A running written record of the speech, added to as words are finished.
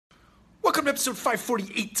Welcome to episode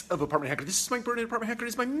 548 of Apartment Hacker. This is Mike Burnett, Apartment Hacker. It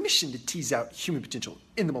is my mission to tease out human potential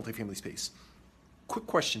in the multifamily space. Quick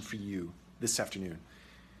question for you this afternoon.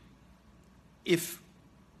 If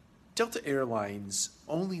Delta Airlines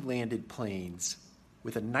only landed planes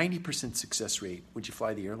with a 90% success rate, would you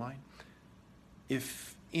fly the airline?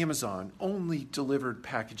 If Amazon only delivered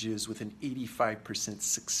packages with an 85%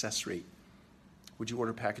 success rate, would you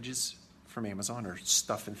order packages from Amazon or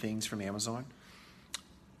stuff and things from Amazon?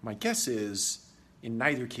 My guess is in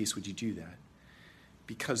neither case would you do that,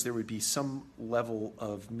 because there would be some level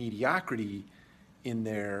of mediocrity in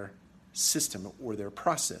their system or their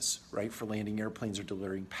process, right, for landing airplanes or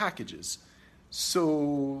delivering packages.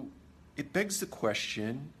 So it begs the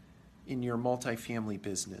question, in your multifamily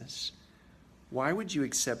business, why would you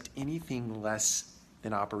accept anything less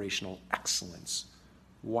than operational excellence?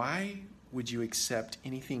 Why would you accept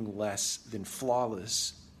anything less than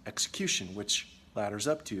flawless execution, which ladders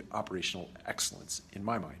up to operational excellence in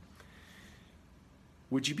my mind?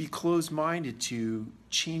 Would you be closed-minded to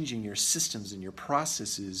changing your systems and your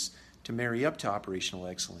processes to marry up to operational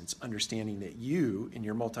excellence, understanding that you, in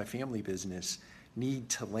your multifamily business, need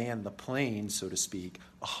to land the plane, so to speak,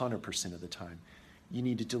 100% of the time? You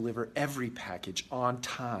need to deliver every package on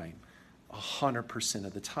time, 100%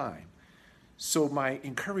 of the time. So my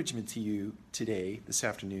encouragement to you today, this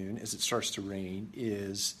afternoon, as it starts to rain,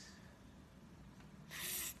 is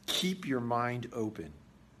keep your mind open,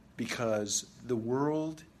 because the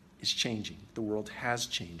world is changing. The world has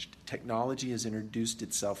changed. Technology has introduced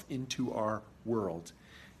itself into our world,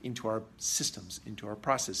 into our systems, into our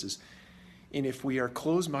processes. And if we are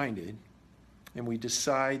closed-minded and we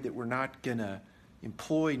decide that we're not going to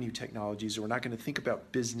employ new technologies, or we're not going to think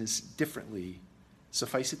about business differently,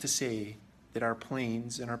 suffice it to say that our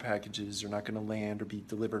planes and our packages are not going to land or be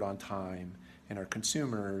delivered on time, and our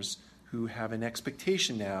consumers, who have an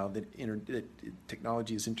expectation now that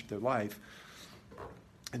technology has entered their life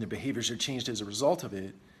and their behaviors are changed as a result of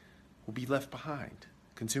it, will be left behind.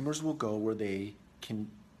 Consumers will go where they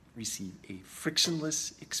can receive a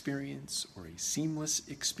frictionless experience or a seamless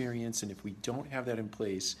experience, and if we don't have that in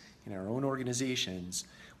place in our own organizations,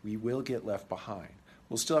 we will get left behind.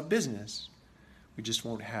 We'll still have business, we just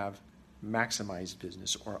won't have maximized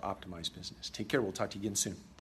business or optimized business. Take care. We'll talk to you again soon.